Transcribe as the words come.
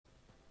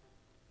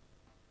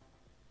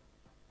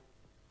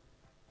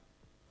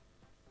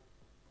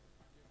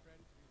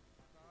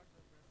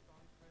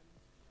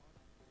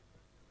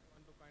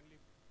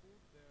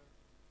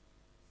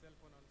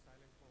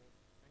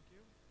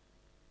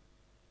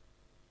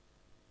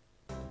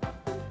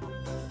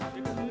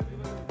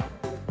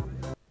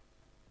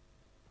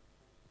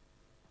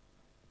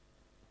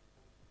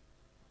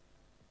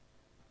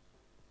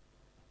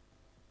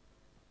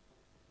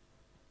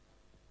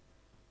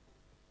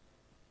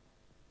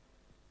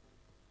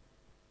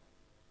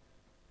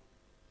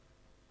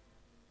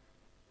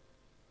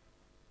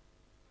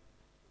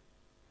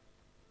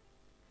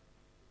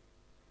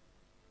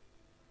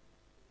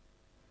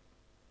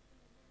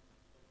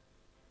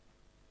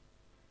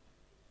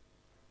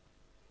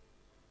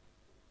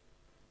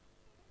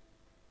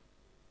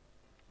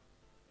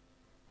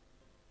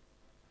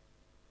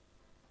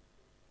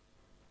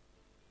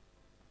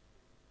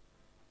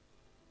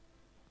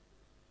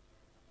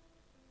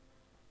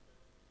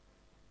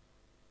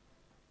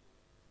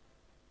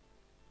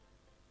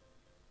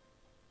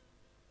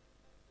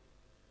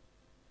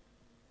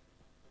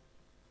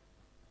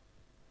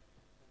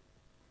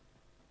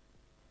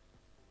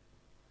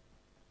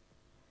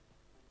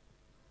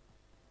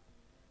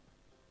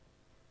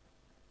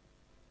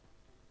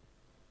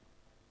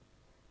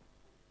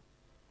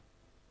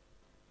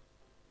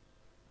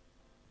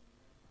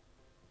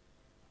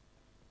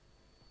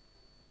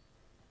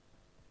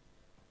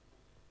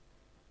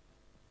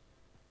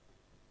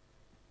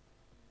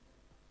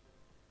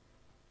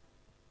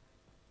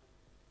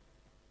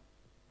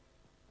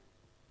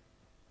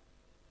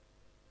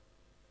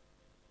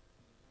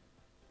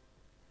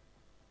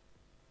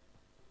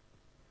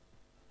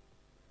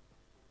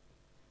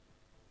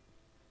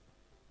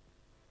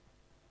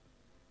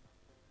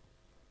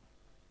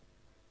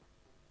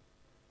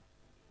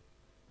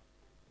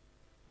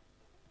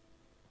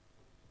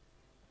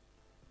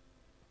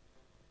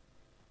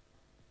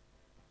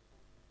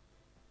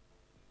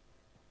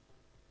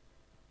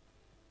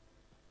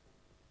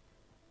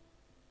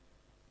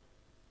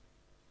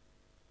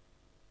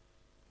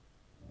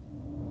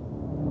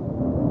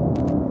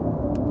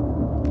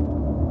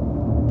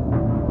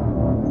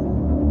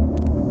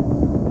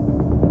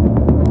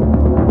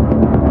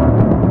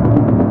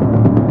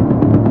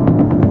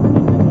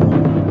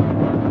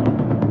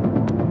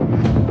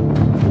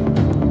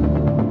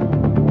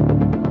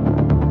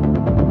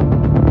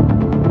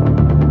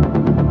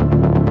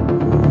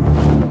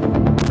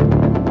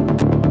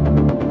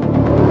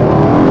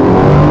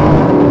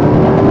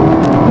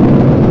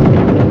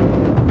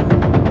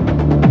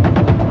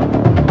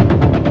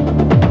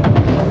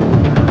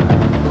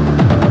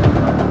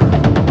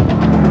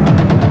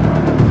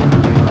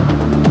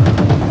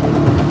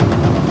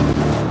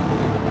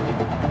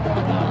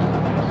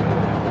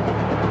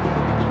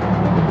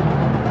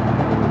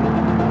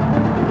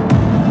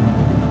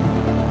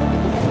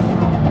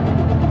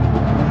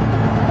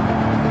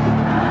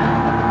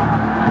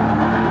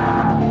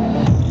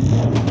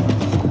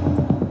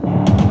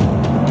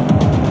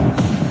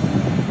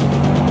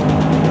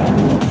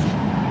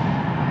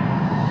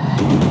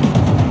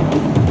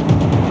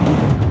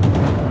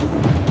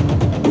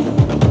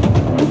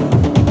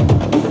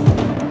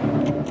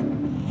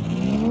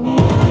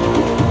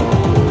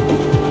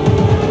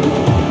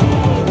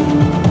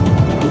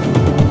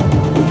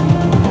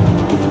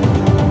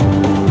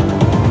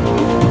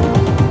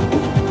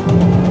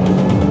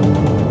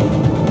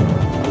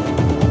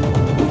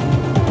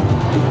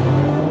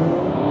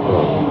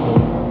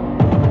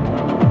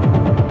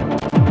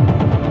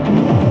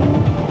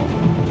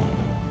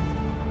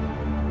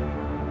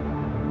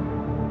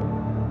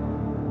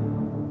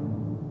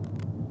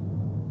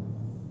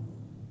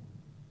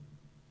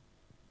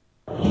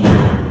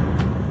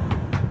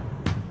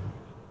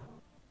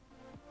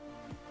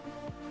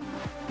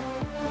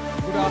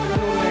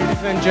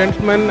Ladies and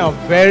gentlemen, a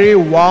very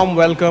warm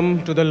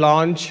welcome to the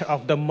launch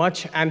of the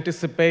much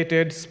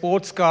anticipated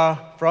sports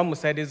car from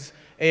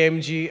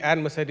Mercedes-AMG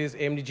and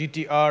Mercedes-AMG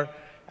GT R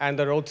and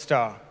the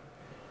Roadster.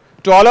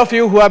 To all of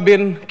you who have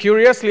been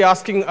curiously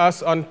asking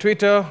us on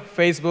Twitter,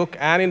 Facebook,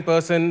 and in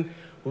person,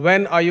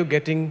 when are you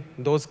getting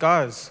those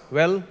cars?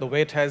 Well, the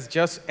wait has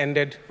just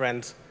ended,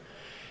 friends.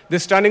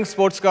 This stunning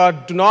sports car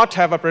do not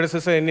have a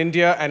predecessor in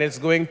India, and it's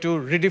going to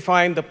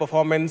redefine the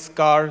performance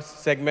car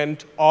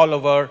segment all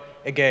over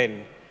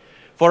again.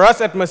 For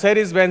us at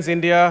Mercedes-Benz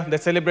India, the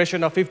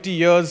celebration of 50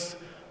 years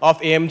of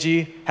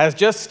AMG has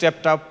just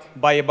stepped up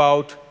by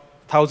about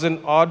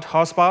 1,000-odd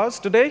horsepower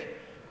today.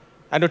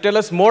 And to tell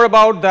us more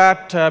about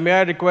that, may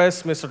I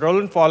request Mr.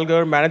 Roland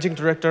Folger, Managing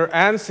Director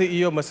and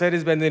CEO of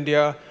Mercedes-Benz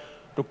India,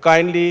 to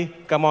kindly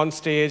come on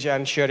stage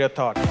and share your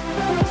thoughts.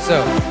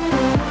 So.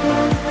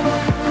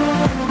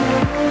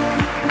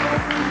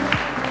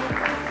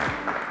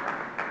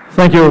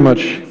 Thank you very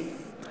much.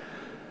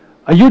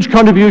 A huge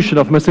contribution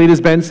of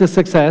Mercedes-Benz's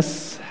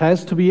success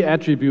has to be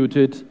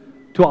attributed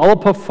to our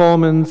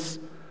performance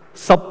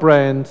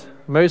sub-brand,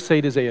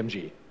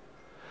 Mercedes-AMG.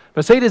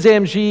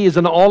 Mercedes-AMG is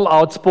an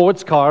all-out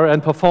sports car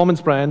and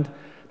performance brand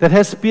that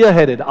has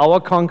spearheaded our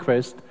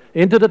conquest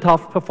into the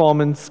tough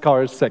performance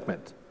cars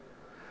segment.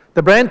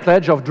 The brand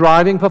pledge of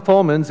driving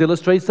performance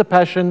illustrates the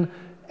passion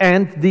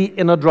and the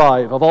inner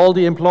drive of all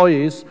the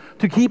employees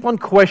to keep on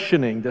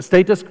questioning the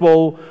status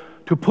quo,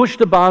 to push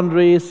the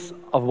boundaries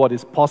of what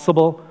is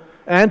possible,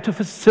 and to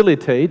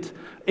facilitate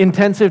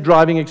intensive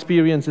driving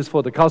experiences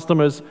for the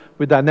customers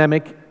with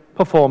dynamic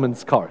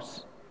performance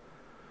cars.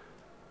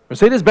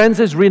 Mercedes-Benz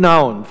is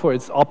renowned for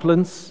its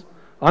opulence,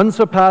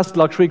 unsurpassed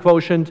luxury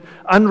quotient,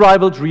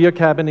 unrivaled rear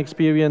cabin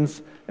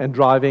experience, and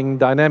driving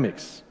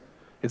dynamics.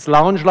 Its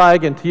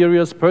lounge-like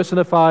interiors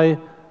personify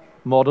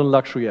modern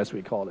luxury, as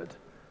we call it.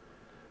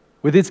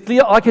 With its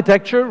clear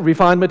architecture,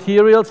 refined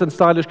materials, and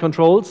stylish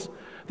controls,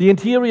 the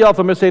interior of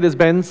a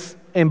Mercedes-Benz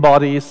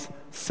embodies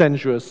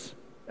sensuous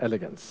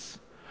elegance.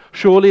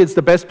 Surely it's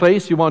the best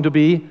place you want to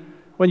be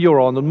when you're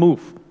on the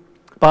move.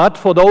 But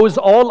for those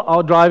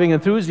all-out driving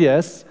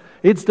enthusiasts,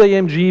 it's the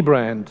AMG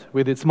brand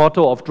with its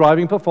motto of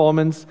driving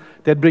performance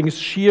that brings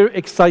sheer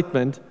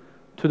excitement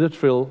to the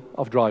thrill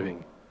of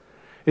driving.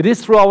 It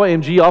is through our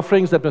AMG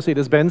offerings that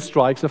Mercedes-Benz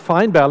strikes a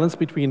fine balance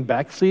between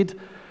backseat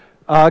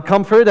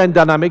comfort and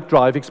dynamic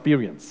drive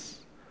experience.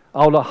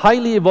 Our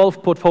highly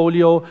evolved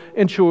portfolio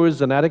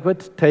ensures an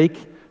adequate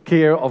take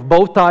care of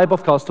both types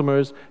of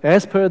customers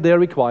as per their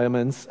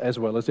requirements as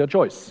well as their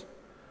choice.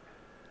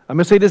 A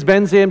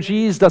Mercedes-Benz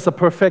AMG is thus a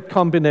perfect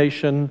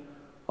combination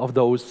of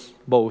those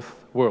both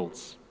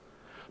worlds.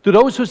 To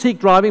those who seek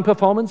driving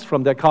performance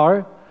from their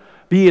car,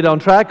 be it on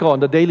track or on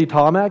the daily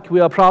tarmac, we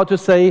are proud to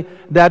say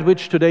that with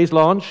today's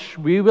launch,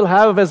 we will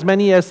have as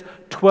many as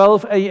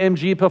 12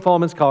 AMG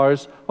performance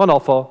cars on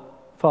offer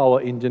for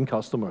our Indian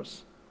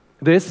customers.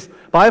 This,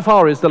 by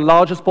far, is the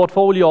largest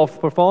portfolio of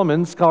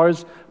performance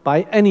cars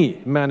by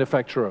any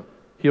manufacturer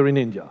here in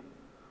India.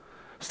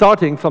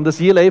 Starting from the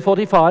CLA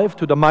 45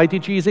 to the mighty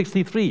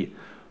G63,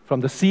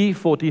 from the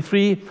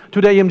C43 to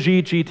the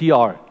AMG GT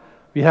R,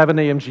 we have an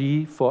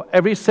AMG for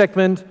every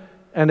segment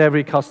and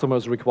every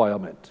customer's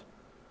requirement.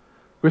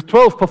 With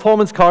 12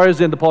 performance cars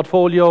in the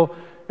portfolio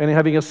and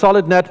having a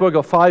solid network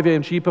of 5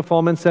 AMG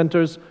performance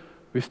centers,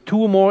 with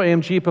 2 more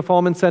AMG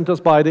performance centers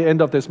by the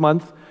end of this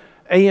month,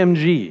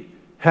 AMG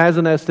has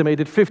an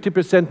estimated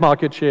 50%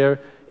 market share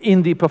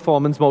in the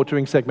performance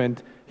motoring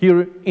segment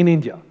here in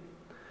India.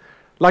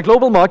 Like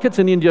global markets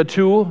in India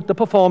too, the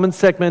performance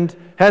segment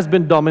has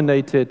been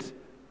dominated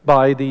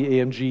by the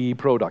AMG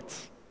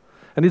products.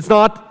 And it's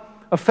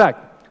not a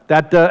fact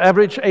that the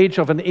average age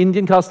of an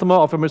Indian customer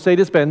of a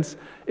Mercedes-Benz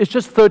is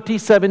just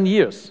 37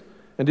 years.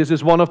 And this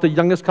is one of the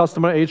youngest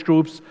customer age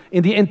groups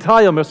in the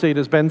entire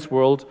Mercedes-Benz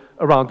world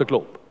around the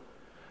globe.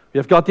 We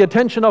have got the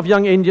attention of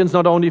young Indians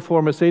not only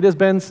for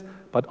Mercedes-Benz,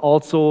 but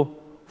also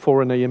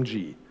for an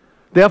AMG.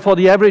 Therefore,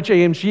 the average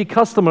AMG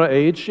customer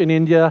age in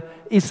India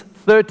is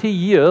 30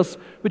 years,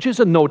 which is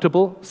a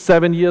notable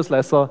 7 years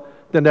lesser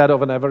than that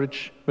of an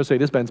average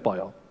Mercedes-Benz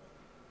buyer.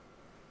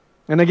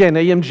 And again,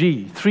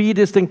 AMG, 3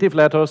 distinctive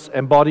letters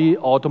embody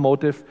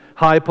automotive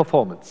high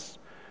performance,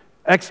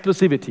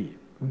 exclusivity,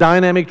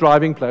 dynamic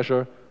driving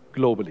pleasure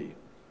globally.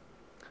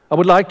 I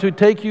would like to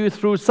take you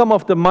through some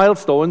of the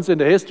milestones in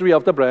the history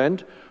of the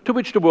brand to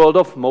which the world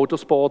of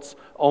motorsports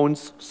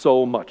owns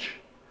so much.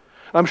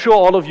 I'm sure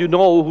all of you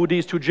know who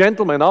these 2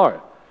 gentlemen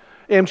are.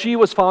 AMG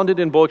was founded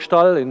in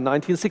Burgstall in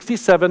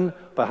 1967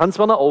 by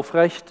Hans-Werner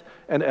Aufrecht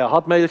and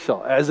Erhard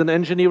Melcher as an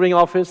engineering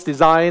office,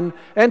 design,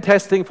 and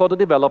testing for the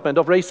development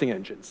of racing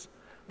engines.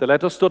 The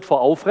letters stood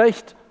for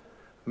Aufrecht,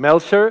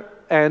 Melcher,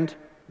 and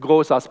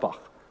Groß Asbach,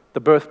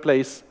 the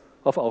birthplace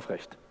of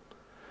Aufrecht.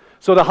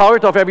 So the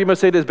heart of every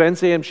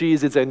Mercedes-Benz AMG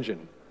is its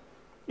engine.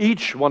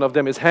 Each one of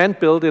them is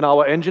hand-built in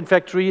our engine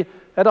factory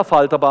at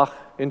Affalterbach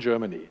in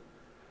Germany.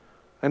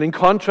 And in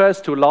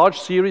contrast to large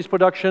series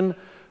production,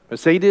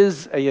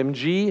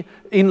 Mercedes-AMG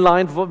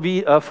inline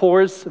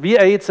V4s,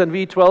 V8s, and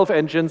V12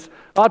 engines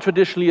are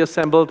traditionally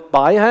assembled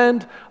by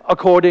hand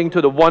according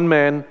to the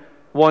one-man,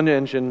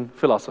 one-engine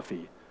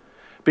philosophy.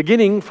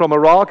 Beginning from a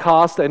raw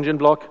cast engine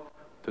block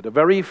to the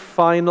very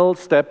final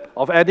step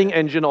of adding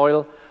engine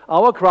oil,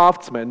 our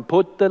craftsmen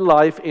put their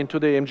life into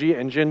the AMG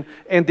engine,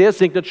 and their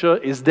signature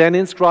is then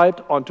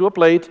inscribed onto a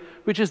plate,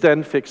 which is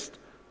then fixed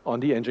on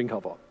the engine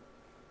cover.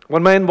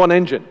 One man, one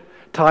engine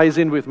ties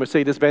in with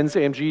Mercedes-Benz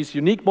AMG's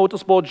unique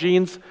motorsport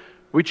genes,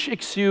 which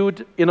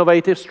exude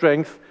innovative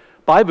strength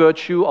by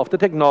virtue of the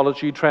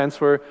technology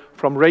transfer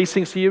from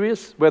racing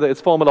series, whether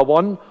it's Formula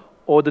One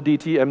or the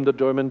DTM, the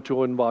German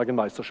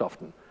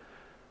Tourenwagenmeisterschaften.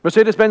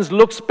 Mercedes-Benz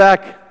looks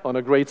back on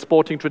a great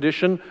sporting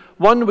tradition,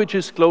 one which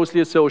is closely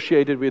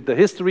associated with the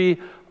history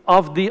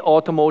of the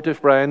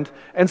automotive brand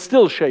and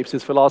still shapes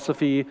its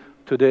philosophy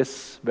to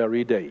this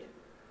very day.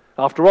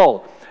 After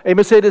all, at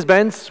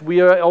Mercedes-Benz,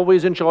 we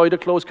always enjoyed a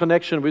close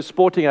connection with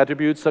sporting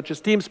attributes such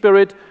as team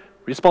spirit,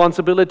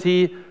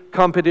 responsibility,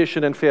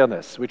 competition, and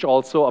fairness, which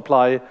also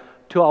apply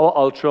to our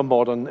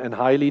ultra-modern and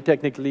highly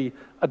technically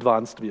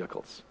advanced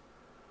vehicles.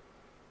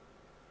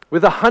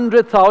 With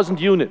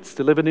 100,000 units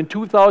delivered in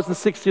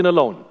 2016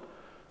 alone,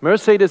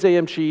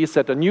 Mercedes-AMG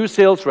set a new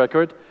sales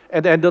record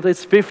and ended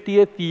its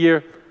 50th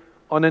year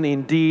on an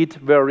indeed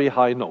very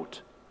high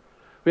note.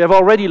 We have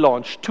already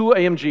launched 2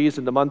 AMGs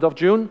in the month of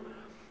June,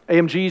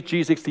 AMG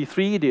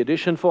G63, the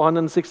Edition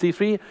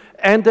 463,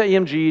 and the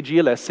AMG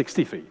GLS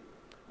 63.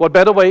 What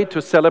better way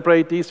to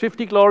celebrate these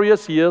 50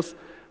 glorious years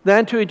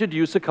than to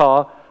introduce a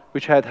car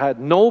which had had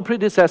no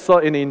predecessor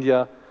in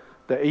India,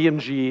 the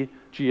AMG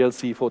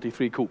GLC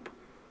 43 Coupe.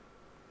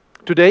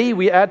 Today,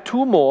 we add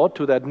 2 more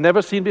to that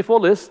never-seen-before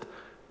list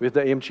with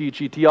the AMG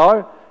GT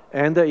R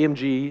and the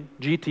AMG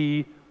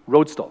GT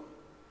Roadster.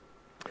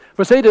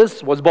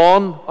 Mercedes was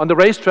born on the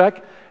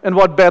racetrack, and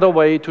what better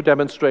way to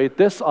demonstrate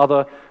this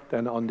other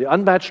than on the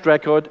unmatched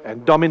record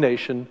and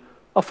domination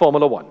of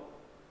Formula One.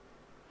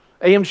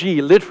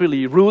 AMG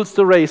literally rules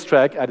the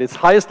racetrack at its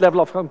highest level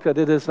of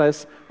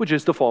competitiveness, which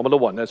is the Formula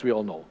One, as we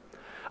all know.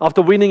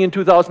 After winning in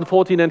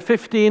 2014 and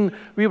 15,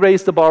 we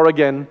raised the bar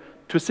again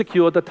to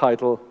secure the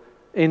title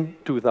in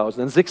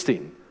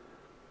 2016.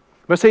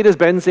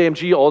 Mercedes-Benz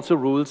AMG also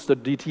rules the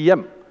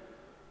DTM.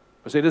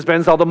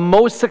 Mercedes-Benz are the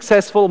most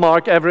successful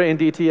marque ever in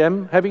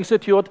DTM, having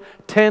secured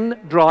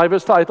 10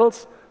 drivers'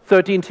 titles,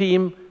 13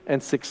 team,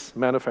 and 6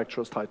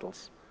 manufacturers'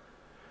 titles.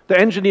 The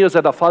engineers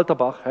at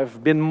Affalterbach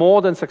have been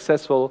more than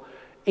successful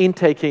in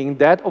taking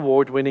that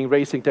award-winning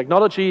racing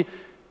technology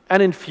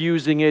and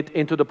infusing it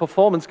into the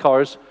performance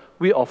cars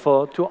we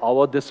offer to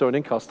our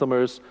discerning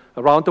customers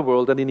around the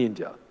world and in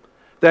India.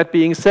 That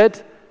being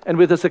said, and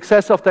with the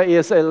success of the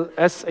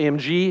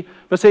AMG,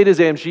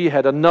 Mercedes-AMG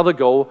had another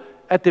go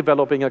at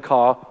developing a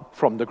car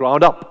from the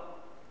ground up.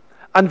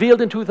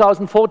 Unveiled in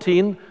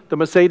 2014, the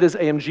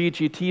Mercedes-AMG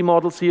GT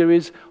model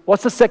series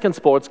was the second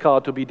sports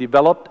car to be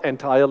developed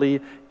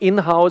entirely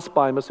in-house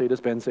by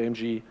Mercedes-Benz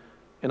AMG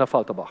in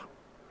Affalterbach.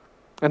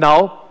 And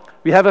now,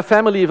 we have a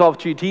family of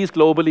GTs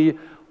globally,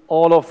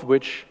 all of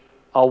which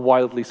are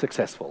wildly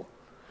successful.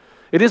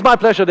 It is my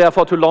pleasure,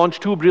 therefore, to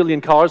launch 2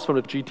 brilliant cars from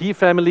the GT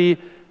family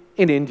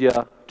in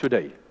India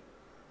today.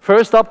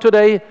 First up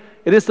today,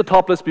 it is the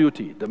topless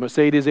beauty, the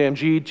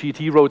Mercedes-AMG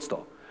GT Roadster.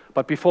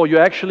 But before you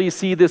actually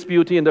see this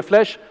beauty in the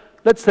flesh,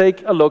 let's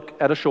take a look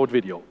at a short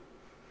video.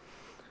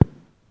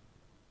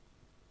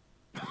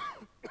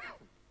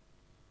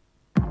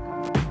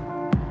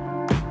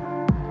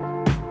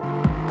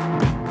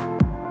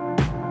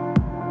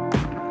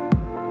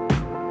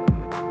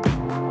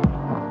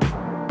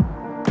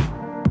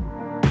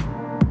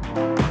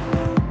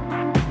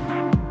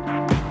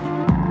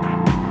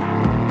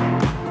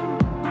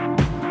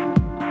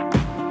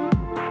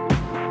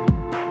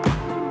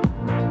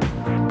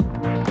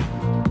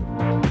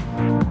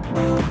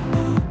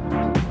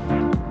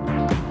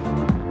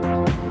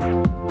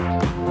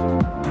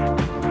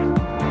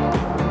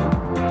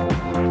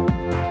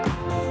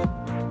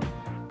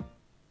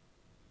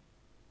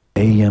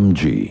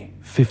 AMG,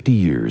 50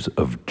 years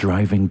of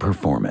driving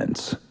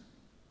performance.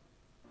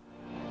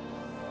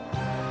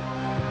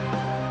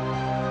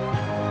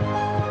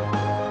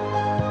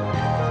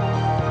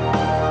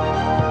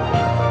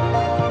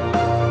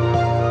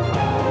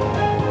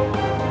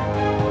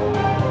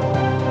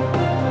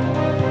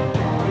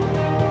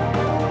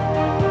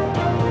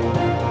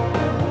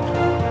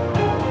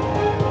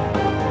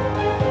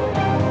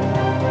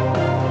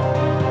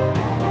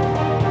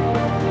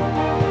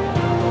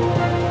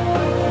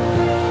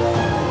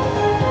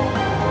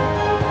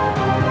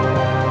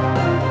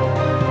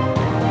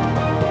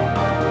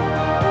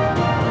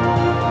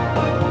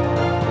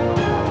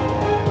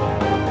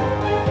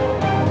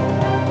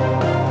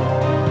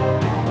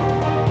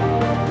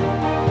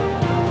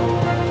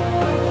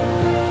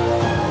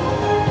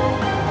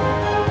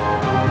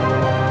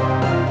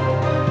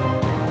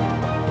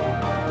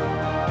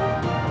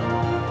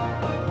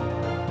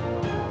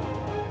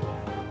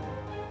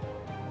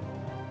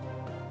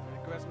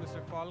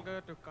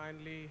 To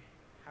kindly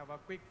have a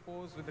quick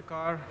pose with the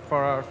car for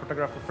our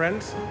photographer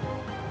friends.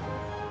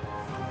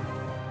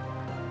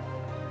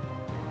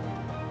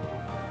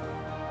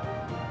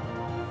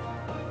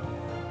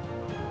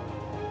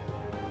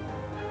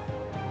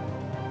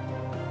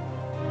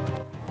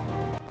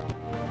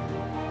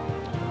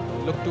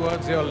 look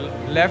towards your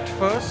left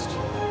first,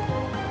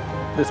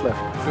 This left.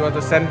 towards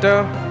the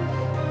center,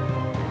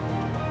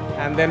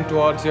 and then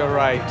towards your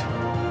right.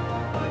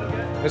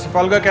 Mr.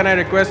 Folger, can I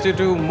request you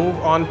to move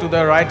on to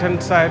the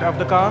right-hand side of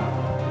the car?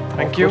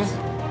 Thank you. course.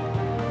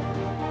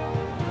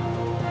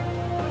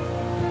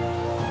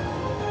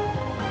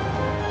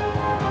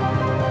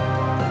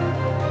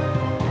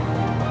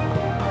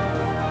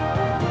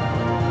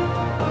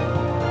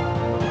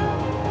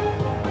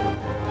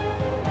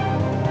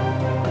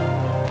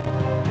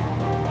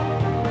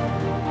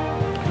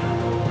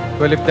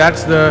 Well, if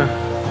that's the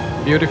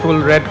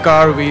beautiful red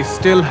car, we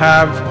still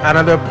have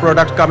another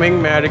product coming.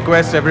 May I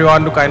request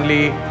everyone to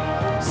kindly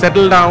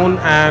settle down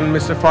and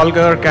Mr.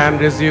 Folger can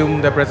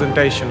resume the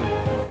presentation.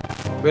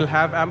 We'll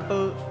have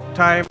ample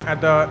time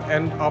at the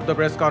end of the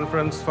press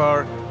conference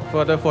for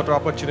further photo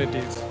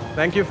opportunities.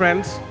 Thank you,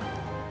 friends.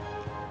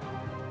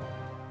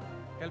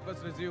 Help us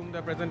resume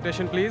the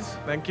presentation, please.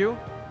 Thank you.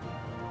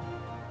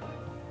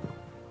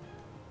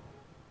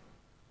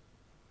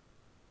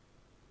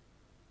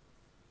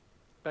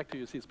 Back to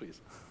your seats,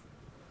 please.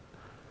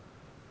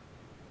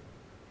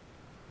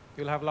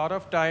 You'll have a lot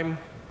of time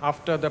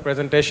after the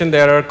presentation.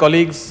 There are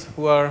colleagues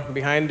who are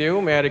behind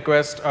you. May I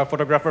request our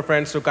photographer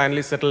friends to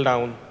kindly settle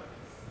down.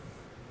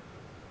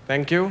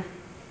 Thank you.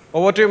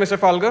 Over to you, Mr.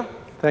 Folger.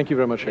 Thank you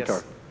very much, Hector.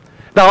 Yes.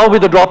 Now,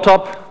 with the drop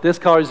top, this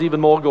car is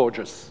even more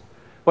gorgeous.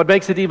 What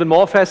makes it even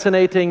more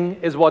fascinating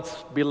is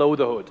what's below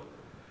the hood.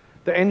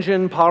 The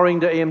engine powering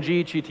the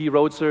AMG GT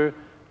Roadster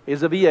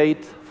is a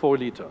V8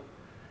 4-liter.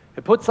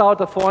 It puts out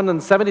a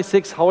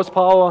 476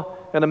 horsepower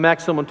and a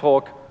maximum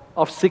torque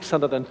of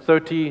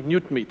 630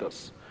 Newton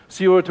meters.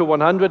 0 to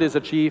 100 is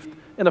achieved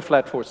in a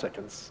flat 4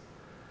 seconds.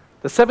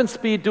 The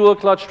 7-speed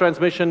dual-clutch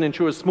transmission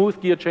ensures smooth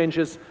gear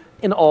changes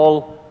in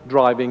all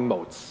driving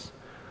modes.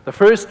 The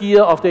first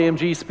gear of the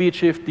AMG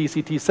Speedshift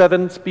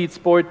DCT7 Speed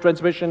Sport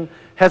transmission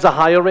has a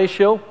higher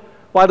ratio,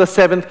 while the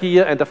 7th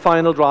gear and the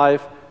final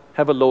drive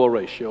have a lower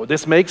ratio.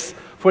 This makes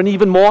for an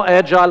even more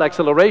agile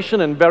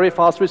acceleration and very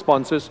fast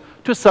responses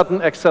to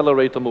sudden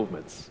accelerator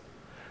movements.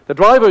 The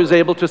driver is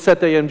able to set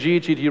the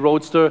AMG GT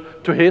Roadster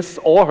to his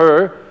or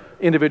her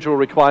individual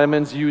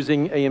requirements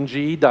using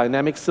AMG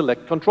Dynamic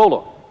Select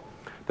Controller.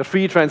 The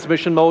 3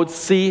 transmission modes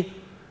C,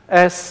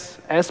 S,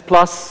 S+,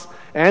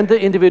 and the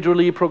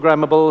individually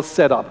programmable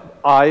setup,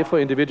 I for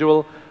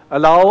individual,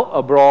 allow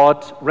a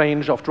broad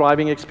range of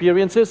driving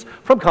experiences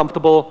from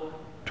comfortable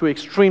to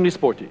extremely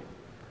sporty.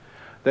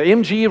 The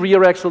AMG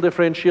rear axle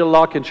differential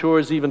lock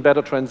ensures even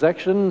better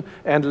transaction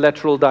and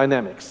lateral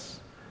dynamics.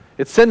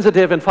 Its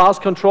sensitive and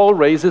fast control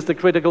raises the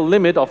critical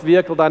limit of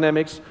vehicle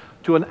dynamics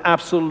to an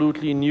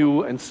absolutely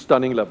new and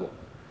stunning level.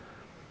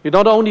 It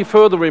not only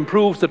further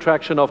improves the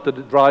traction of the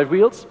drive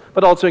wheels,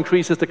 but also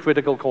increases the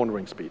critical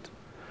cornering speed.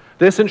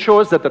 This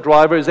ensures that the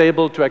driver is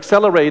able to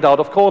accelerate out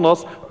of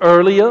corners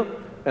earlier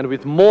and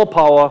with more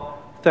power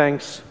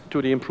thanks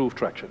to the improved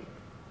traction.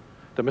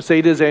 The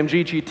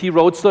Mercedes-AMG GT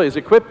Roadster is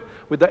equipped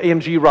with the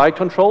AMG ride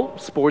control,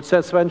 sports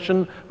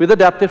suspension with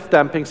adaptive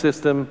damping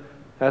system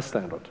as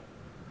standard.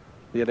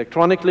 The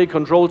electronically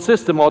controlled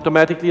system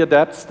automatically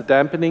adapts the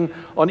dampening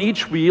on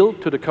each wheel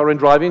to the current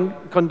driving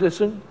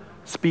condition,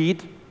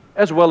 speed,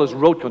 as well as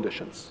road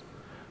conditions.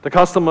 The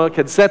customer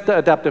can set the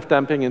adaptive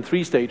damping in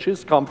 3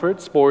 stages,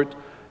 comfort, sport,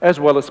 as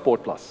well as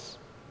Sport Plus.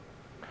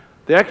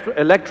 The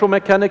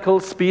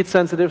electromechanical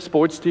speed-sensitive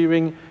sports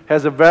steering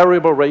has a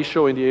variable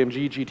ratio in the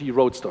AMG GT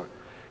Roadster.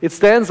 It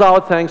stands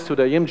out thanks to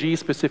the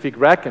AMG-specific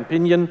rack and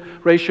pinion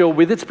ratio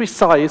with its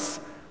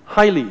precise,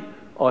 highly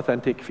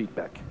authentic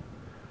feedback.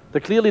 The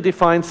clearly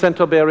defined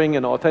center bearing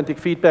and authentic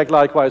feedback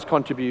likewise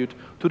contribute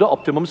to the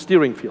optimum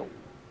steering feel.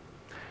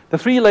 The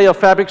 3-layer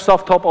fabric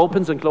soft top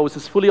opens and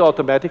closes fully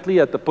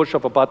automatically at the push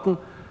of a button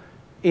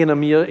in a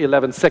mere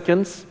 11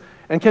 seconds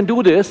and can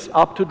do this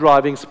up to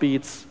driving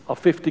speeds of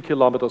 50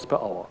 kilometers per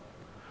hour.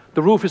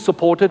 The roof is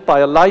supported by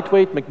a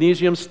lightweight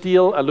magnesium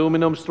steel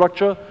aluminum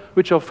structure,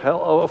 which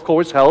of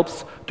course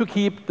helps to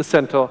keep the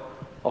center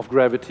of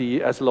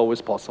gravity as low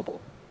as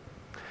possible.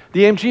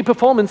 The AMG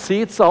performance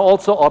seats are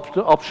also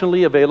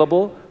optionally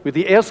available with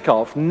the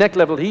AirScarf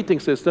neck-level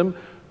heating system,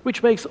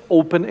 which makes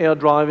open-air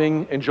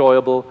driving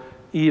enjoyable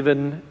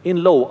even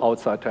in low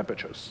outside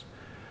temperatures.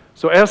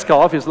 So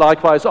AirScarf is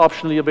likewise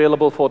optionally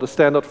available for the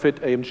standard fit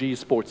AMG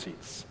sport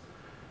seats.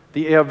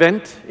 The air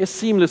vent is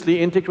seamlessly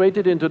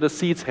integrated into the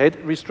seat's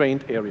head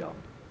restraint area.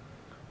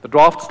 The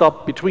draft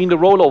stop between the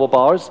rollover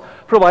bars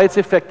provides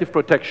effective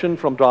protection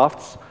from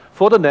drafts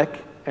for the neck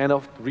and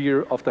of the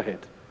rear of the head.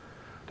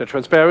 The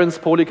transparent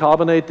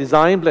polycarbonate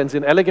design blends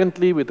in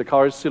elegantly with the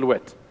car's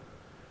silhouette.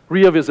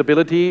 Rear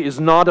visibility is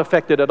not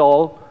affected at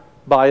all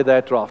by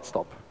that draft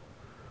stop.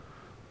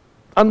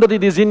 Under the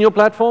Designo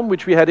platform,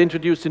 which we had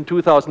introduced in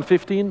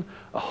 2015,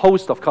 a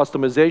host of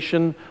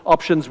customization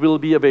options will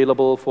be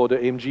available for the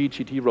AMG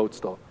GT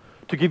Roadster.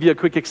 To give you a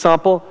quick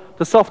example,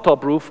 the soft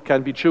top roof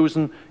can be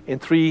chosen in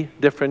 3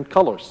 different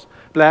colors: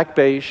 black,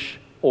 beige,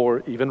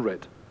 or even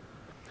red.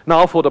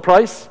 Now for the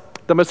price.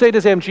 The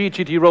Mercedes-AMG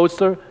GT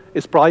Roadster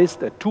is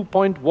priced at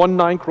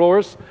 2.19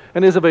 crores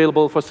and is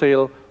available for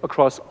sale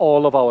across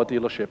all of our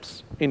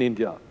dealerships in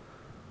India.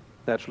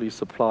 Naturally,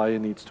 supply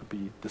needs to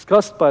be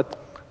discussed, but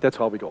that's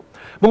how we go.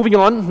 Moving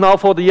on, now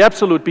for the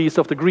absolute beast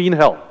of the green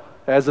hell,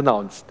 as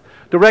announced.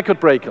 The record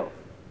breaker,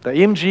 the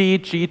AMG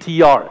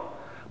GT R.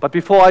 But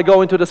before I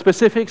go into the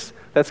specifics,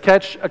 let's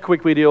catch a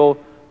quick video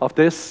of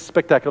this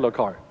spectacular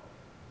car.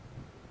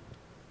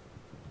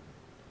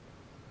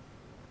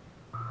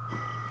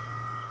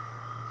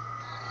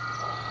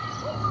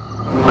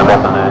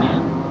 Remember, Lewis,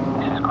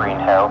 this is green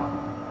hell.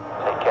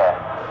 Take care.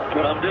 That's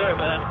what I'm doing,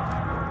 man.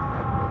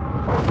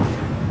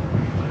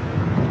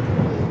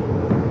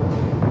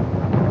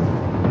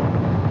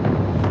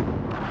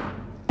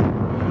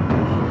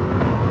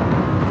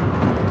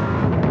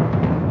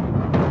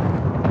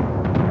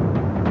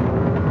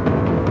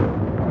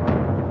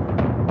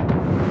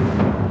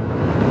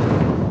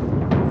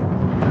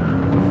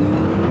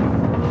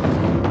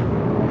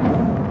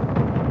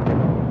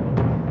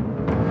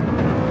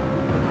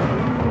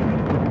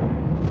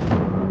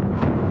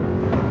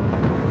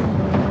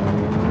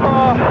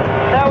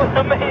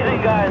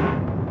 Amazing, guys.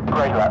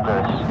 Great lap,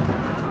 Lewis.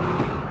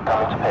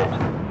 Coming to pit.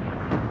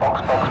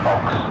 Box, box,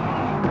 box.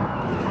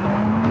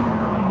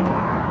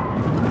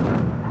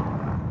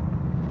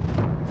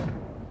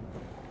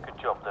 Good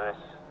job, Lewis.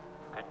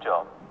 Good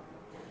job.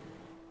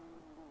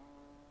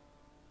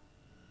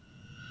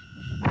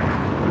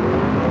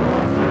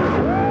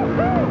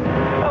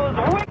 That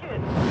was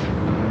wicked.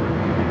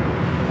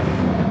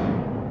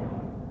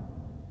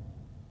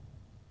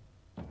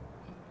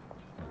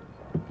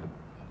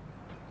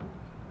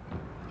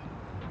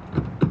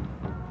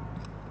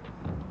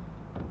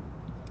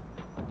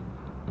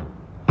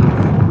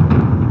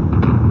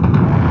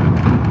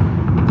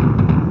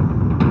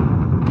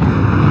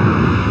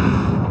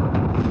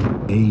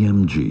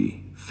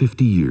 AMG,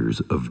 50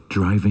 years of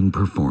driving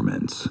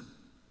performance.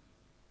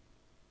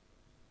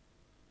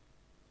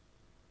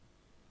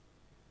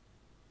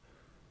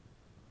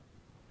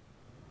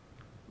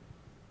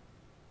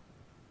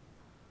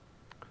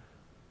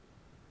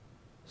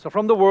 So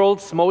from the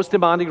world's most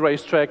demanding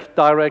racetrack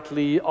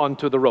directly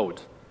onto the road.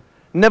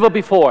 Never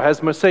before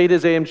has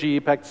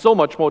Mercedes-AMG packed so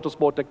much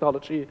motorsport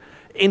technology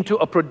into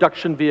a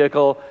production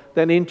vehicle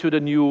than into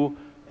the new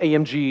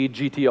AMG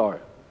GT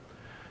R.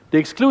 The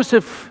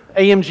exclusive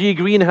AMG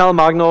Green Hell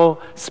Magno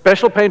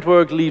special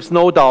paintwork leaves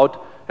no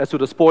doubt as to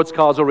the sports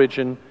car's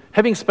origin,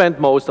 having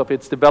spent most of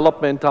its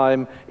development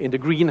time in the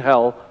green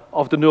hell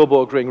of the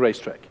Nürburgring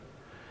racetrack.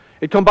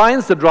 It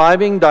combines the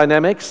driving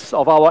dynamics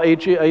of our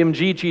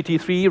AMG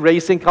GT3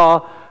 racing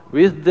car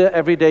with the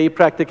everyday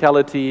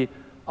practicality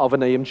of an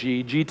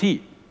AMG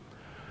GT.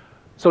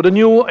 So the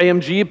new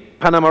AMG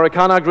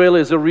Panamericana grille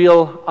is a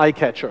real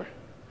eye-catcher.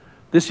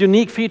 This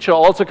unique feature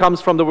also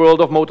comes from the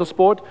world of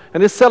motorsport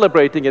and is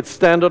celebrating its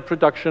standard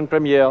production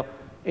premiere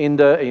in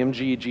the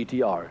AMG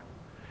GT R.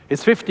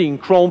 Its 15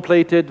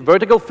 chrome-plated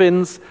vertical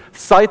fins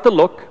cite the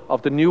look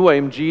of the new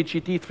AMG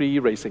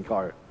GT3 racing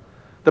car.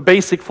 The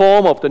basic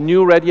form of the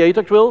new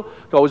radiator grille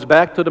goes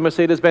back to the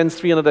Mercedes-Benz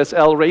 300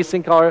 SL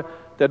racing car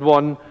that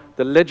won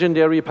the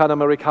legendary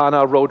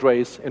Panamericana road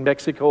race in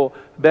Mexico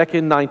back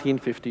in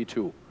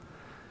 1952.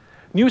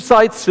 New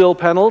side sill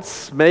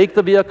panels make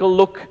the vehicle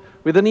look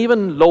with an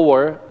even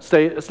lower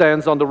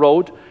stance on the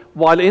road,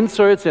 while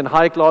inserts in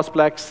high-gloss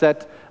black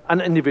set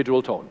an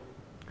individual tone.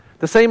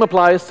 The same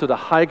applies to the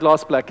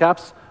high-gloss black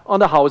caps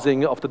on the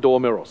housing of the door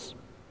mirrors.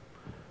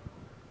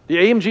 The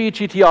AMG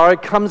GT R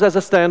comes as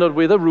a standard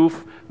with a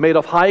roof made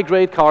of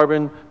high-grade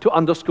carbon to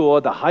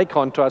underscore the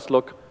high-contrast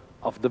look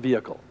of the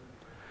vehicle.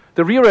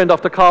 The rear end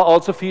of the car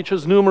also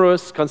features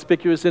numerous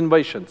conspicuous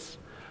innovations.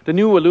 The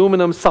new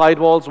aluminum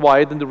sidewalls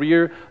widen the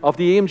rear of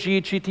the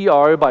AMG GT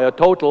R by a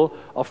total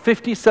of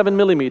 57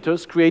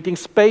 millimeters, creating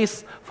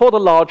space for the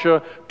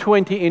larger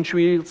 20-inch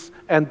wheels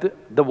and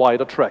the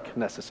wider track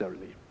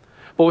necessarily.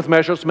 Both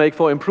measures make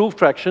for improved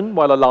traction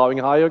while allowing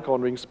higher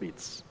cornering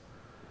speeds.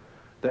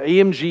 The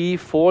AMG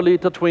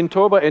 4-liter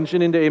twin-turbo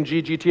engine in the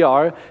AMG GT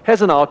R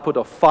has an output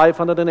of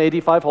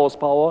 585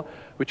 horsepower,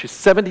 which is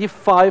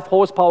 75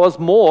 horsepower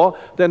more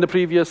than the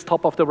previous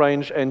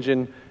top-of-the-range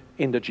engine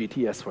in the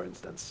GTS, for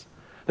instance.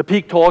 The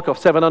peak torque of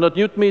 700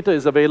 Newton-meter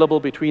is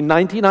available between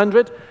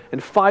 1900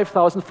 and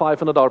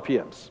 5500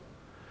 RPMs.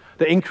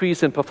 The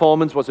increase in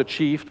performance was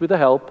achieved with the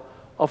help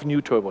of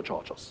new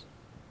turbochargers.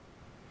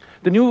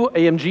 The new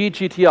AMG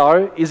GT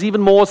R is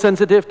even more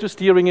sensitive to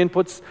steering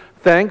inputs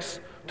thanks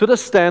to the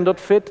standard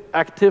fit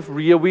active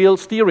rear wheel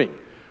steering,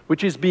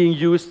 which is being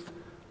used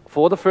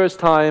for the first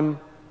time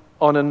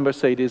on a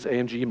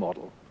Mercedes-AMG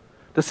model.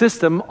 The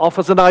system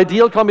offers an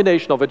ideal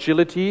combination of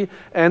agility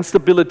and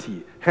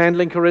stability,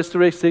 handling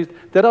characteristics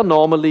that are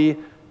normally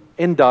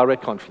in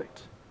direct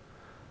conflict.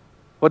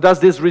 What does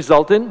this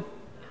result in?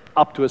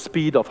 Up to a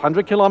speed of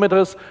 100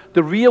 kilometers,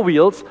 the rear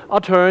wheels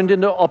are turned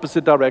in the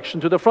opposite direction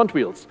to the front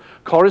wheels,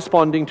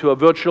 corresponding to a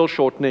virtual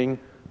shortening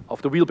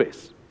of the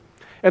wheelbase.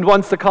 And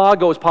once the car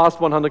goes past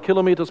 100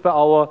 kilometers per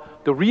hour,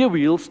 the rear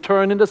wheels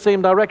turn in the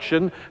same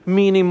direction,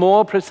 meaning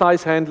more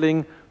precise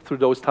handling through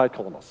those tight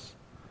corners.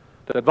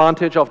 The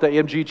advantage of the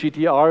AMG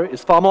GTR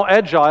is far more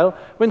agile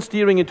when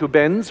steering into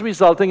bends,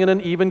 resulting in an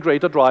even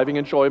greater driving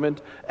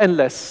enjoyment and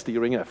less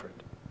steering effort.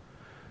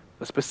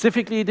 The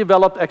specifically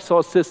developed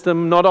exhaust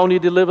system not only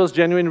delivers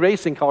genuine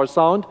racing car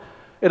sound,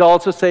 it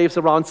also saves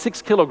around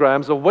 6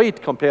 kilograms of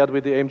weight compared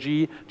with the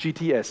AMG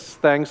GTS,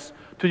 thanks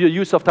to the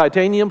use of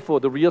titanium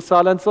for the rear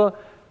silencer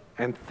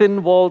and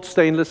thin-walled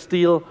stainless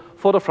steel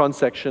for the front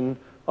section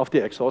of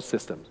the exhaust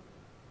system.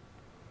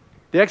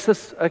 The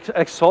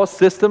exhaust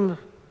system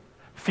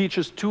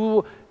features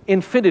two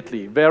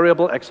infinitely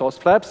variable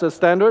exhaust flaps as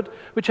standard,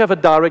 which have a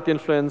direct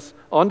influence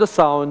on the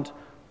sound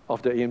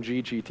of the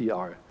AMG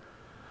GTR.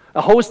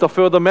 A host of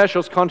further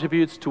measures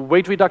contributes to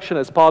weight reduction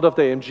as part of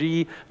the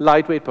AMG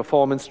lightweight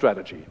performance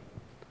strategy.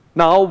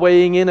 Now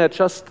weighing in at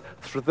just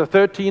the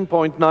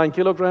 13.9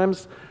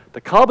 kilograms,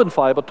 the carbon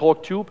fiber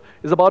torque tube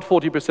is about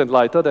 40%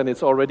 lighter than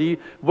its already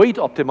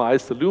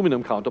weight-optimized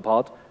aluminum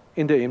counterpart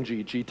in the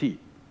AMG GT.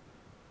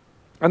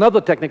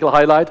 Another technical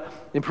highlight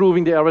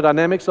improving the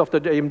aerodynamics of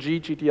the AMG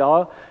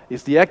GTR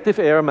is the active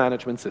air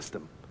management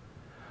system.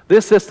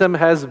 This system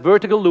has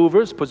vertical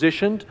louvers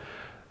positioned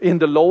in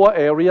the lower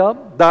area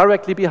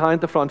directly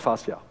behind the front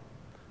fascia.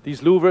 These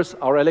louvers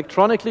are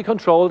electronically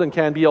controlled and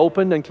can be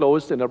opened and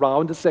closed in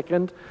around a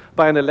second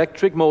by an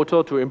electric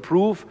motor to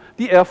improve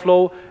the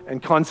airflow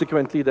and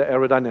consequently the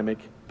aerodynamic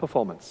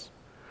performance.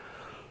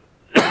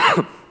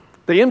 The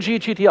AMG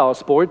GTR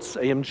sports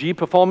AMG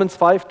Performance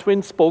 5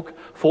 twin-spoke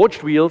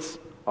forged wheels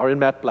are in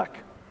matte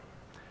black.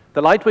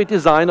 The lightweight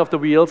design of the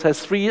wheels has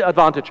three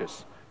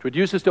advantages. It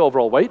reduces the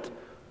overall weight,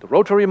 the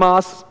rotary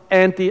mass,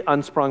 and the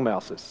unsprung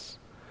masses.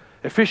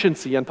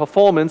 Efficiency and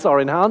performance are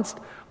enhanced,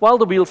 while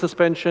the wheel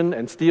suspension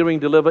and steering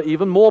deliver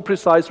even more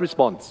precise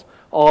response,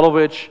 all of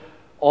which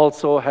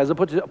also has a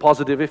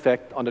positive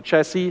effect on the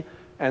chassis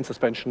and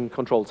suspension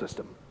control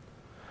system.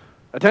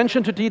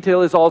 Attention to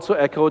detail is also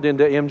echoed in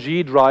the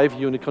AMG drive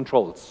unit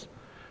controls.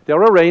 They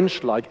are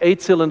arranged like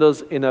 8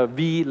 cylinders in a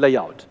V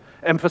layout,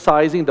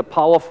 emphasizing the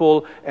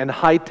powerful and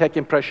high-tech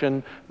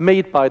impression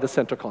made by the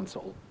center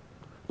console.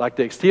 Like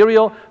the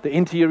exterior, the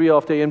interior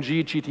of the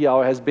AMG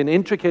GTR has been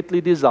intricately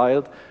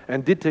designed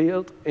and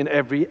detailed in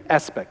every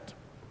aspect.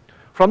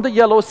 From the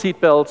yellow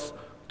seat belts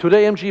to the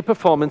AMG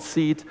performance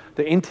seat,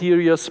 the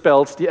interior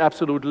spells the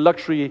absolute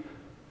luxury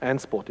and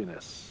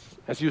sportiness.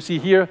 As you see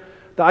here,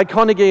 the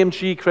iconic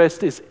AMG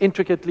crest is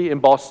intricately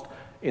embossed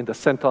in the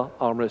center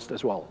armrest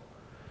as well.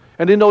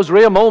 And in those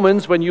rare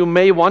moments when you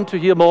may want to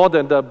hear more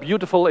than the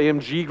beautiful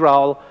AMG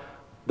growl,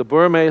 the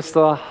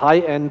Burmeister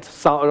high-end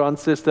surround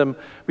system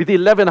with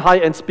 11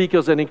 high-end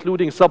speakers and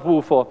including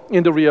subwoofer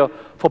in the rear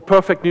for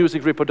perfect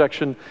music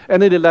reproduction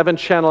and an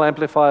 11-channel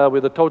amplifier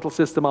with a total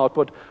system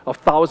output of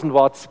 1,000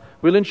 watts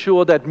will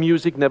ensure that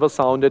music never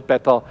sounded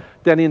better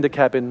than in the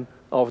cabin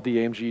of the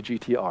AMG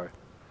GTR.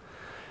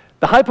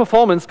 The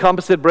high-performance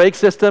composite brake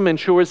system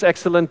ensures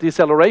excellent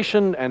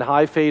deceleration and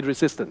high fade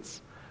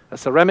resistance. A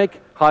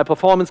ceramic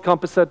high-performance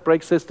composite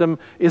brake system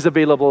is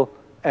available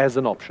as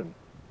an option.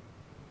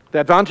 The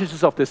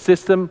advantages of this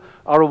system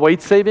are a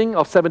weight saving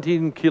of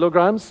 17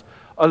 kilograms,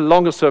 a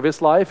longer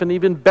service life, and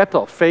even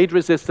better fade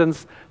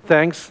resistance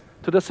thanks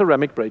to the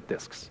ceramic brake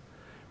discs.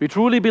 We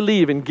truly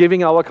believe in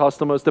giving our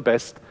customers the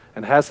best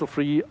and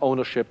hassle-free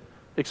ownership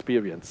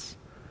experience.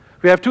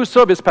 We have two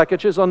service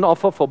packages on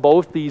offer for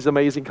both these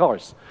amazing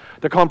cars.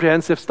 The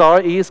comprehensive Star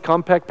Ace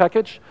compact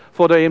package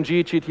for the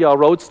AMG GT R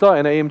Roadster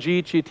and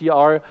AMG GT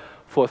R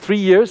for 3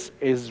 years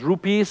is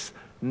rupees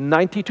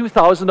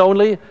 92,000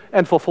 only,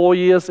 and for 4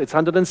 years it's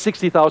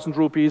 160,000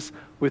 rupees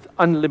with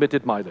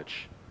unlimited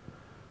mileage.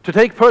 To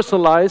take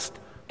personalized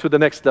to the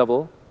next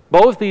level,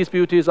 both these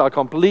beauties are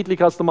completely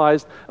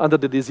customized under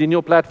the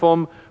Designo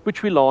platform,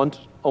 which we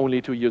launched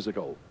only 2 years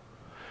ago.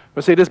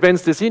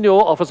 Mercedes-Benz Designo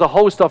offers a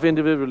host of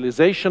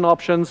individualization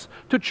options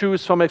to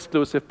choose from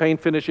exclusive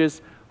paint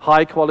finishes,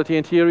 high-quality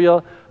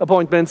interior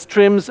appointments,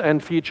 trims,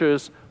 and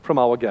features from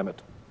our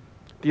gamut.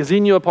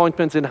 Designo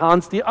appointments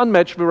enhance the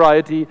unmatched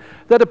variety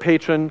that a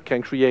patron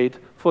can create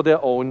for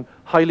their own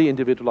highly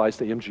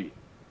individualized AMG.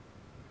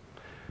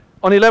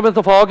 On 11th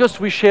of August,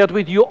 we shared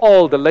with you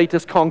all the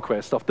latest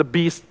conquest of the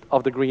beast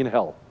of the green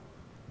hell.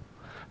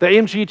 The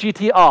AMG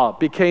GT R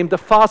became the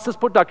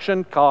fastest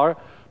production car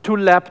to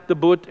lap the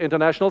Bud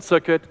International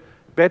Circuit,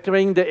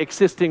 bettering the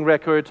existing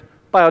record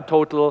by a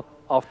total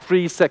of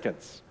 3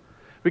 seconds.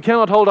 We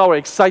cannot hold our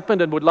excitement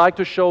and would like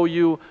to show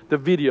you the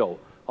video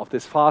of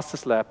this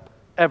fastest lap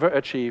ever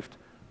achieved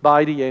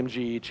by the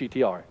AMG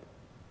GT R.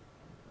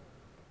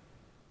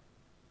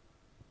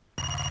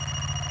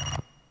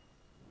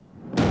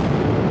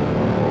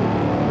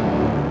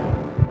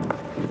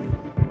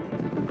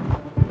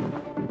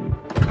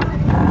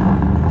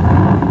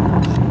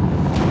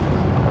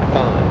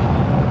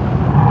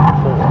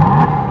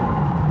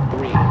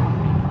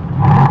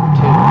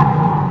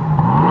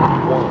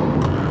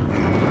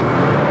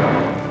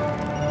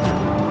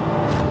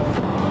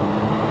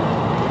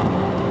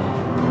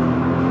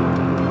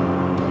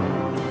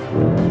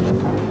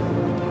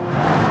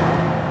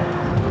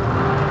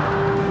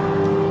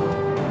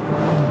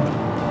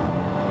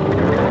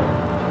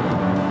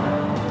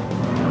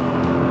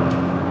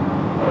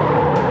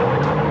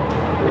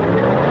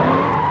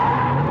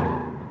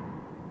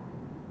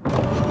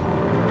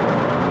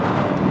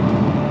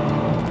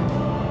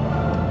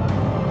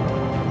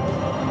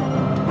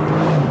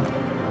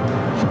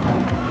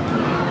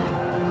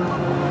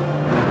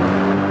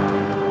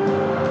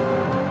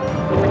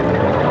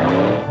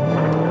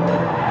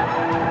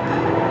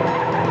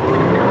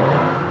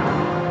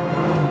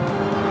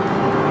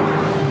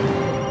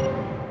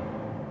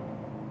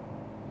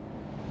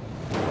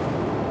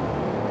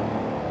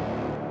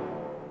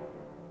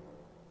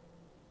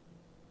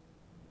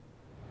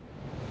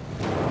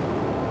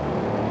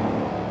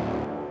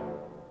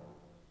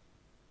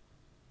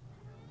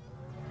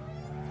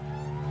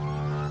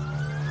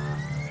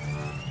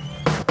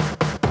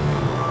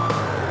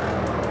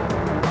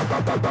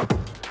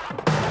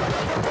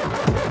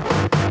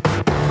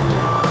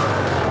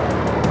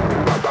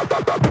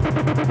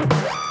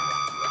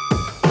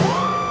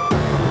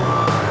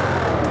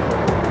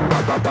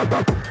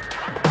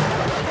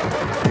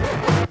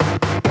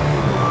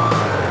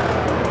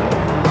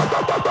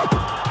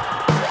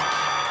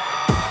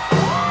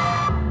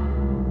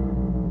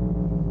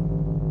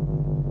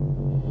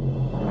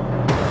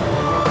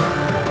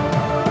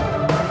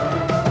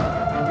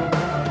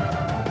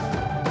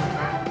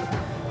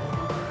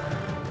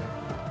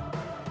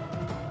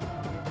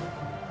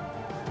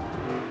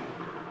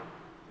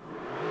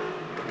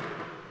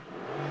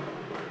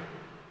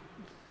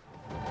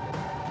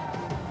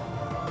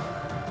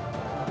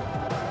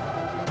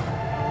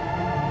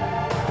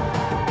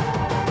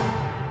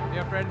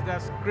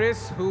 That's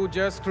Chris, who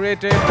just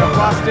created the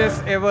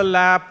fastest ever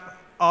lap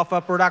of a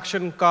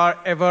production car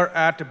ever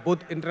at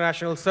Booth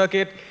International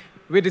Circuit.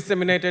 We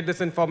disseminated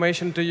this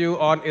information to you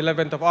on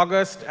 11th of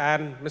August,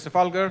 and Mr.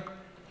 Folger,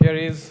 here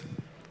he is,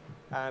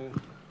 and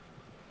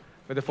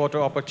with a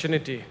photo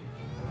opportunity.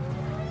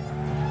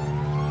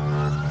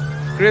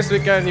 Chris, you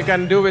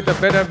can do with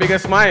a better, bigger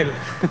smile.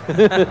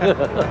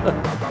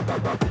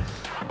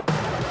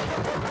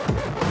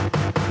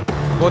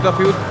 Both of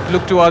you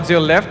look towards your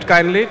left,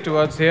 kindly,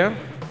 towards here.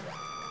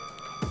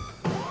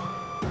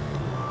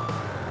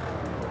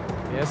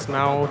 Yes,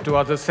 now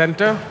towards the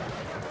center.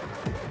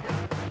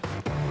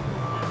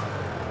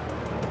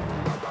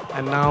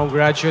 And now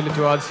gradually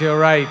towards your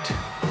right.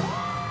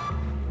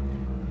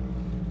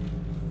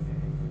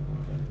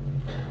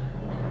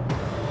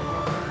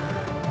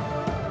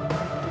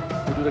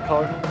 You do the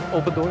car,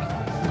 open doors?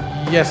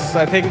 Yes,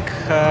 I think...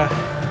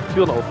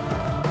 Türen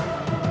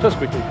open. Just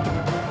quickly.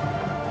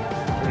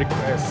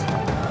 Request.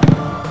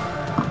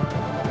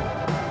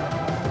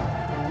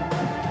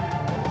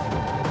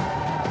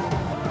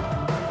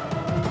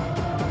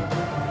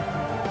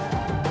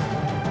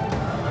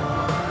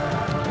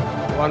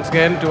 Once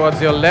again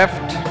towards your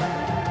left,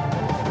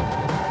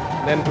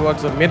 then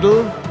towards the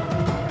middle,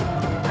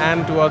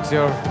 and towards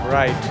your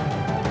right.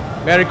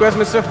 May I request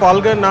Mr.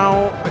 Folger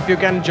now if you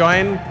can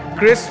join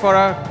Chris for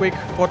a quick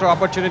photo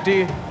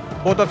opportunity,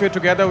 both of you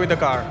together with the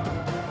car.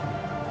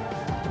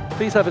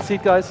 Please have a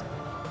seat, guys.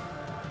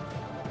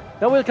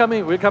 No, we'll come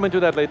into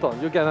that later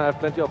on. You're gonna have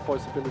plenty of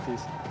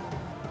possibilities.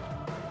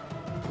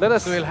 Let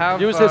us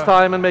use his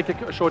time and make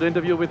a short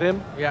interview with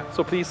him. Yeah.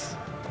 So please.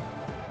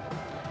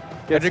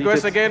 I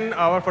request again,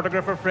 our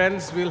photographer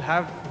friends will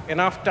have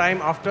enough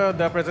time after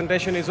the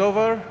presentation is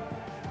over.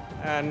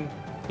 And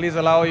please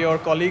allow your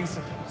colleagues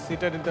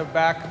seated in the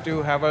back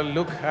to have a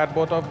look at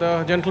both of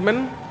the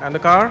gentlemen and the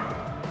car.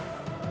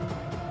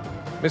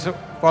 Mr.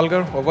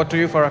 Folger, over to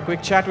you for a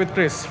quick chat with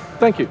Chris.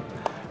 Thank you.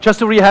 Just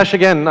to rehash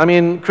again, I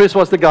mean, Chris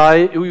was the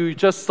guy who you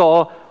just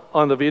saw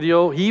on the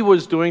video. He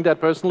was doing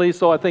that personally,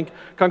 so I think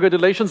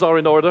congratulations are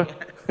in order.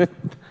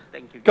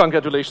 Thank you.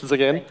 Congratulations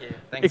again. Thank you.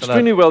 Thanks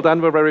Extremely well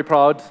done. We're very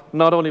proud,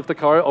 not only of the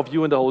car, of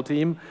you and the whole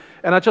team.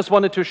 And I just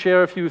wanted to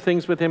share a few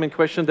things with him in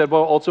question that were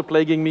also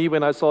plaguing me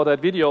when I saw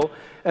that video,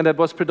 and that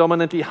was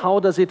predominantly, how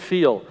does it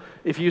feel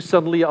if you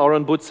suddenly are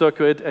on Booth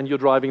Circuit and you're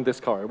driving this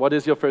car? What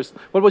was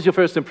your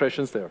first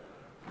impressions there?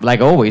 Like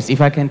always,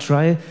 if I can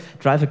drive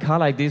a car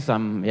like this,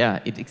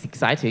 it's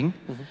exciting.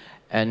 Mm-hmm.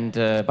 And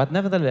but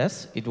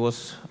nevertheless, it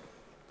was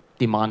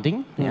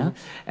demanding. Mm-hmm. Yeah.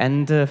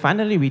 And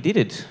finally, we did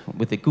it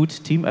with a good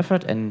team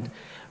effort and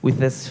with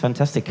this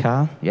fantastic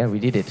car. Yeah, we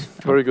did it.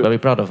 Very good. Very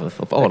proud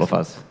of all of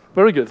us.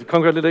 Very good.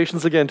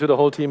 Congratulations again to the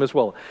whole team as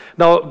well.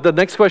 Now, the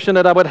next question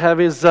that I would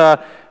have is,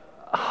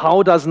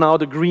 how does now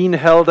the green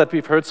hell that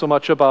we've heard so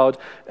much about,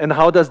 and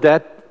how does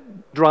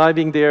that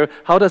driving there,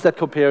 how does that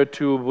compare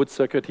to Booth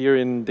Circuit here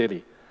in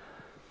Delhi?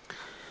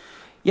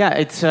 Yeah,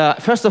 it's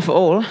first of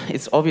all,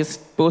 it's obvious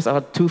both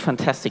are two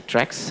fantastic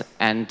tracks,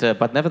 and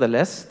but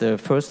nevertheless, the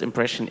first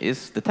impression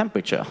is the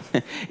temperature.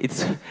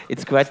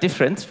 it's quite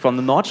different from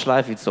the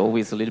Nordschleife. It's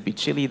always a little bit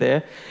chilly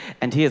there,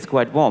 and here it's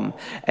quite warm.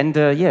 And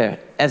yeah,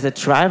 as a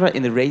driver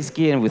in the race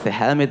gear and with the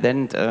helmet,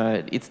 then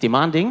it's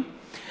demanding.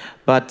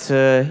 But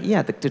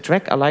yeah, the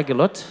track I like a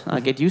lot. I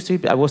get used to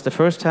it. I was the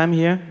first time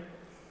here,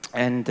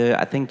 and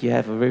I think you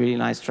have a very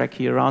nice track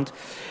here around.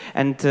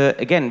 And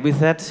again, with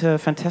that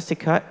fantastic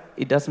car,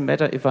 it doesn't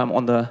matter if I'm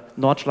on the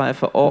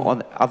Nordschleife or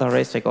on other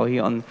racetrack or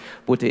here on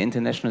Booth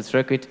International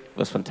Circuit. It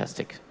was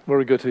fantastic.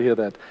 Very good to hear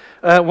that.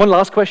 One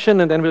last question,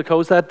 and then we'll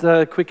close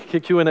that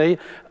quick Q&A.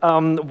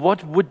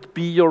 What would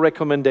be your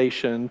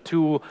recommendation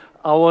to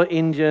our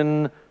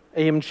Indian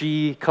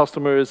AMG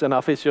customers and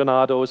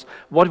aficionados?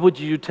 What would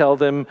you tell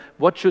them?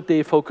 What should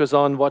they focus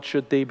on? What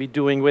should they be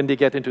doing when they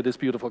get into this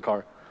beautiful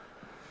car?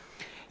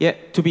 Yeah,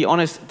 to be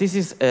honest, this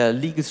is a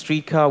legal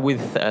street car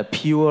with a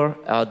pure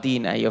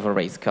DNA of a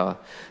race car.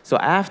 So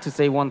I have to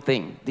say one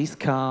thing. This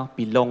car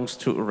belongs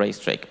to a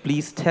racetrack.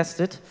 Please test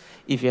it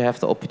if you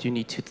have the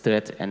opportunity to do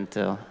that, and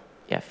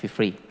yeah, feel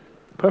free.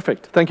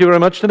 Perfect. Thank you very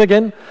much then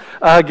again.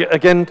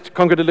 Again,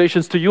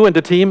 congratulations to you and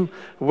the team.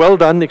 Well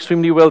done,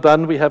 extremely well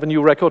done. We have a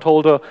new record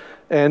holder,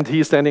 and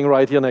he's standing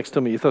right here next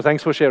to me. So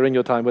thanks for sharing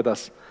your time with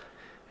us.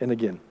 And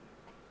again.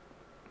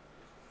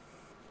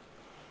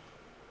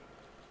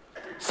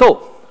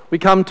 So, we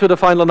come to the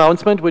final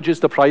announcement, which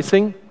is the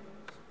pricing.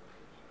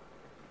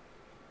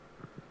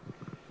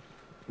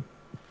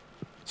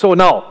 So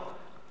now,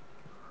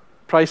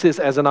 prices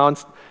as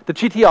announced. The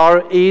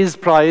GTR is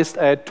priced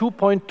at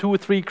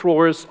 2.23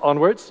 crores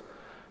onwards,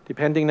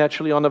 depending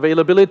naturally on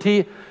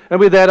availability. And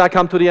with that, I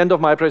come to the end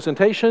of my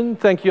presentation.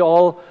 Thank you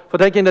all for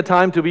taking the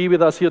time to be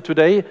with us here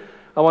today.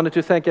 I wanted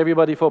to thank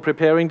everybody for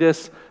preparing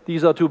this.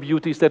 These are two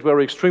beauties that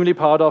we're extremely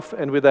proud of.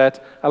 And with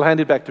that, I'll hand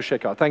it back to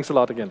Shekhar. Thanks a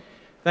lot again.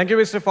 Thank you,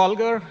 Mr.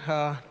 Folger.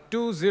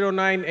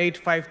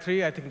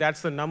 209853, I think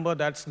that's the number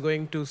that's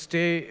going to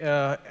stay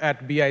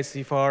at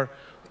BIC for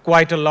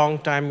quite a long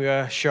time, we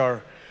are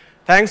sure.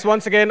 Thanks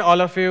once again,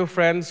 all of you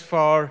friends,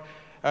 for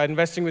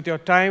investing with your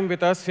time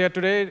with us here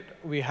today.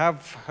 We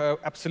have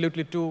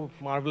absolutely two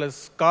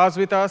marvelous cars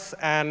with us,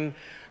 and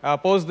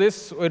post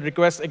this, we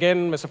request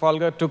again Mr.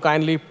 Folger to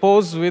kindly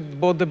pose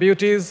with both the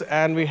beauties,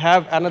 and we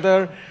have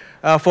another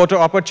photo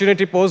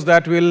opportunity pose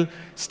that will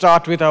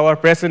start with our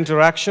press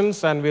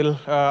interactions, and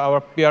our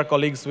PR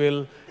colleagues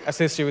will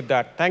assist you with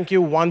that. Thank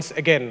you once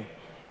again.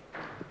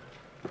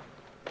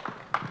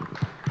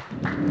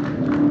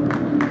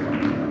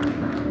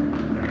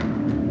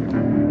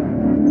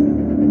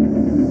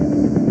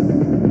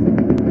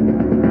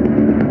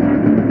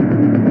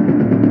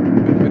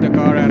 With the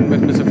car and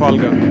with Mr.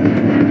 Folger.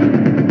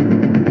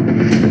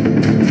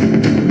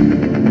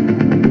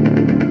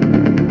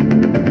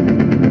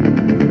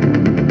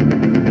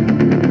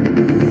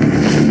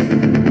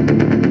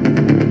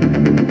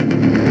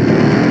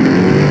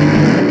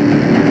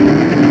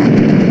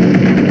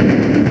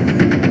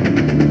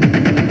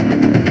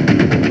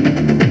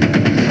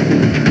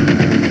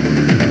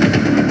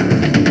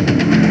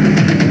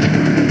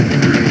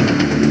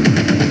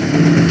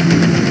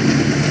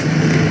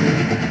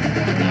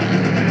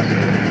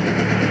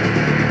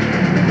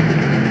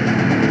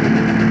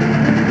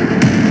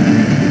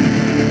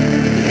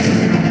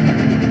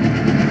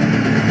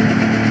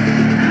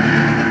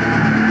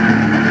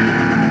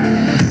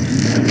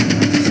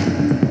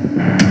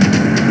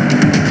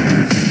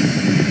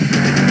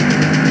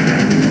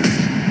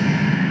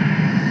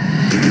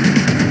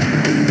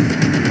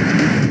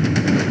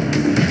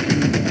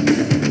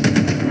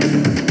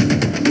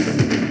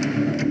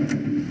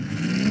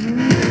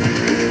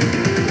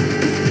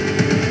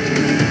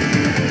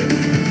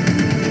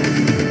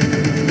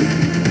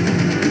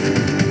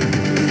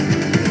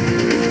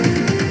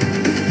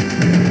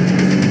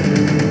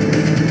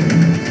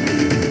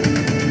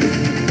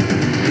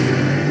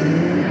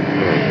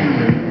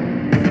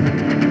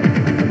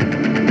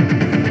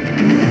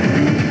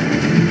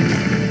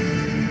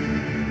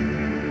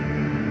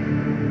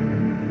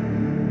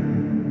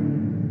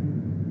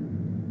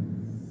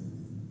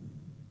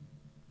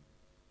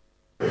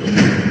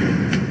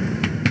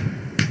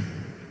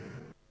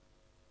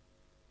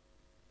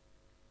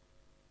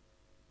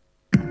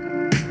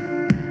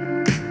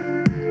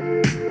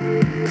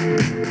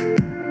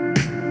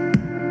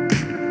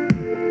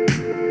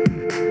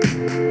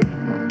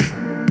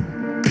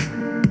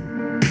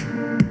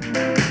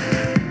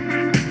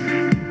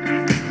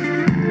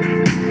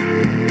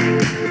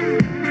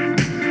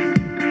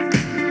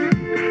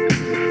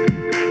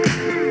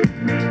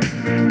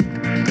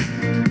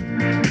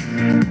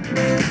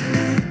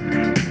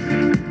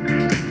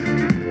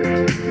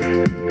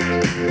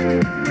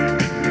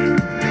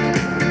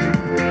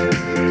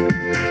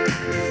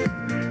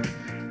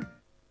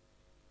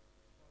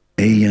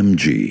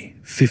 AMG,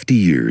 50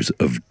 years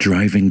of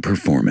driving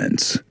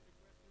performance.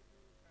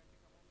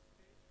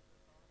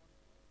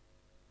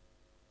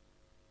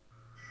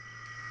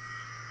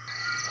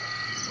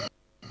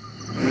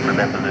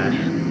 Remember, Lewis,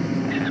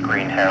 this is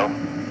green hell.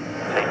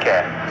 Take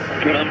care.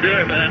 That's what I'm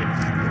doing, man.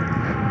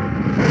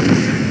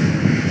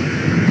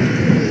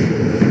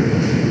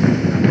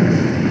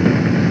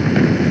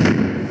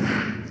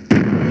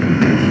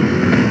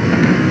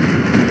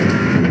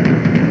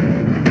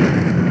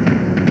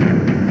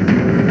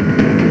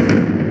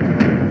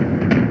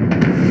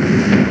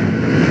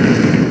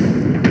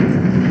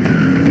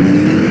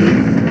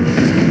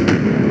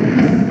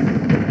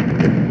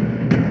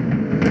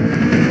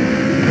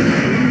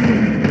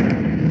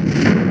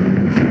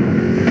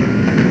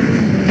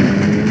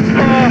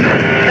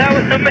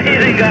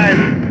 Amazing, guys.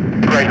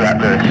 Great lap,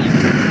 Lewis.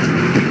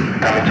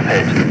 Coming to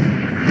pit.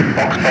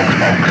 Box, box,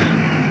 box.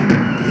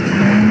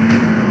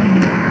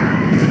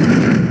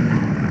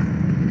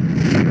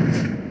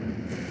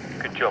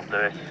 Good job,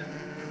 Lewis.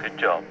 Good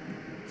job.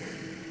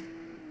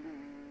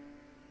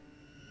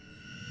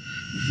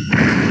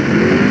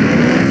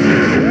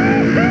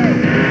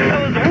 That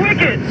was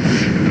wicked.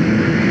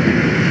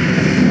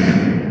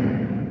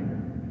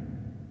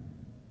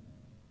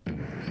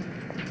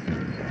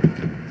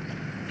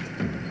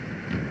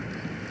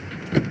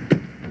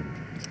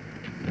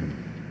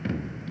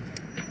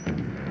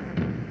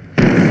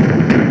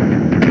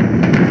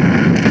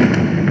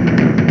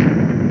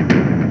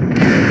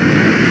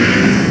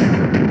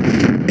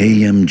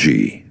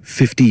 AMG,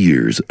 50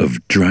 years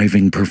of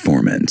driving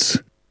performance.